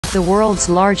the world's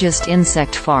largest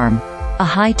insect farm, a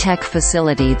high-tech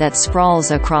facility that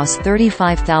sprawls across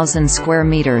 35,000 square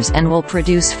meters and will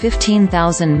produce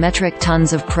 15,000 metric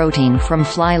tons of protein from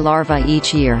fly larvae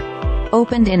each year.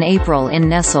 Opened in April in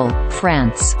Nesle,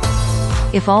 France.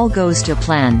 If all goes to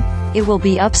plan, it will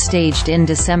be upstaged in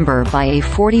December by a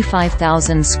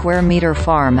 45,000 square meter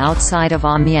farm outside of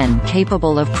Amiens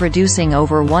capable of producing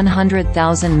over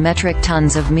 100,000 metric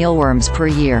tons of mealworms per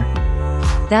year.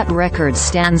 That record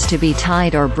stands to be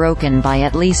tied or broken by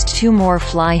at least 2 more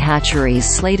fly hatcheries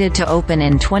slated to open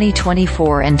in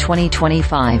 2024 and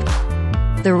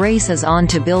 2025. The race is on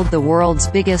to build the world's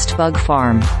biggest bug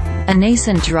farm. A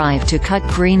nascent drive to cut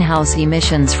greenhouse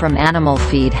emissions from animal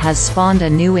feed has spawned a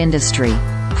new industry,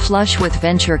 flush with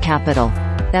venture capital,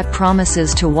 that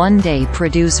promises to one day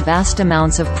produce vast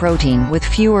amounts of protein with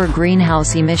fewer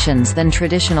greenhouse emissions than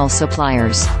traditional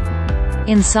suppliers.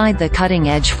 Inside the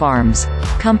cutting-edge farms,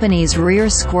 companies rear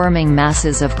squirming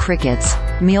masses of crickets,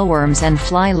 mealworms and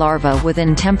fly larvae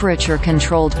within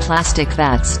temperature-controlled plastic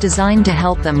vats designed to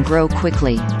help them grow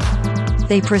quickly.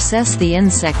 They process the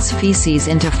insects' feces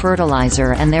into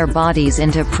fertilizer and their bodies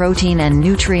into protein and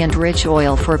nutrient-rich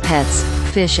oil for pets,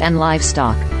 fish and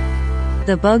livestock.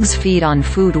 The bugs feed on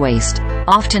food waste,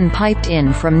 often piped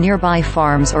in from nearby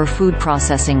farms or food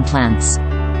processing plants.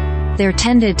 They're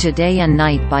tended to day and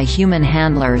night by human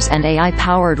handlers and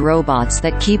AI-powered robots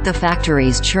that keep the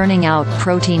factories churning out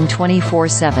protein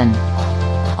 24/7.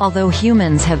 Although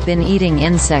humans have been eating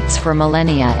insects for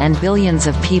millennia and billions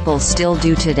of people still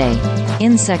do today,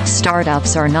 insect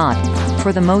startups are not,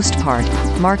 for the most part,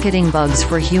 marketing bugs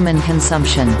for human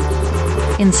consumption.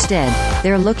 Instead,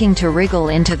 they're looking to wriggle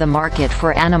into the market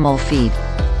for animal feed.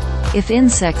 If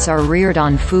insects are reared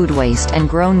on food waste and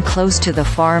grown close to the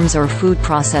farms or food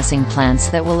processing plants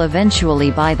that will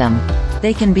eventually buy them,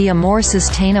 they can be a more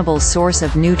sustainable source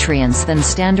of nutrients than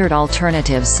standard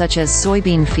alternatives such as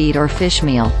soybean feed or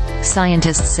fishmeal,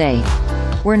 scientists say.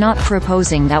 "We're not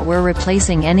proposing that we're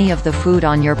replacing any of the food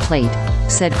on your plate,"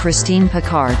 said Christine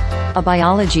Picard, a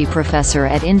biology professor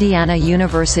at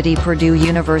University-Purdue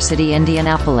University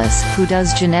Indianapolis, who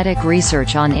does genetic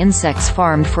research on insects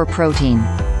farmed for protein.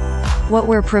 "What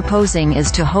we're proposing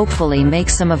is to hopefully make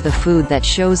some of the food that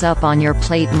shows up on your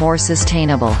plate more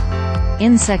sustainable."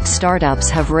 Insect startups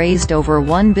have raised over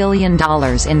 $1 billion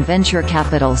in venture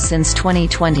capital since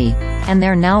 2020, and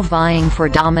they're now vying for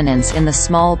dominance in the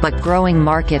small but growing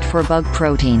market for bug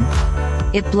protein.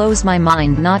 "It blows my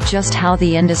mind not just how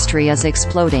the industry is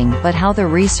exploding but how the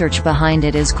research behind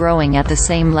it is growing at the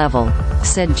same level,"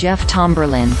 said Jeff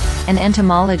Tomberlin, an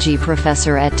entomology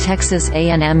professor at Texas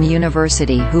A&M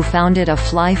University who founded a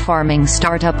fly farming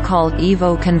startup called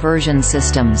EVO Conversion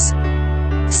Systems.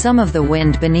 Some of the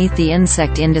wind beneath the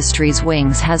insect industry's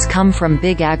wings has come from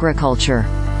big agriculture.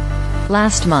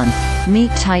 Last month,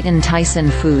 meat titan Tyson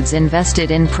Foods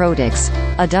invested in Protix,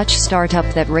 a Dutch startup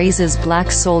that raises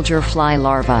black soldier fly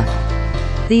larvae.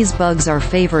 These bugs are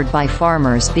favored by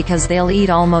farmers because they'll eat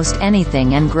almost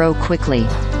anything and grow quickly.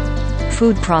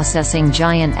 Food processing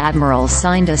giant Admiral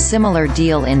signed a similar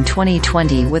deal in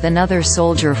 2020 with another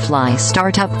soldier fly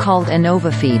startup called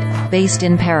Innovafeed, based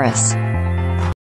in Paris.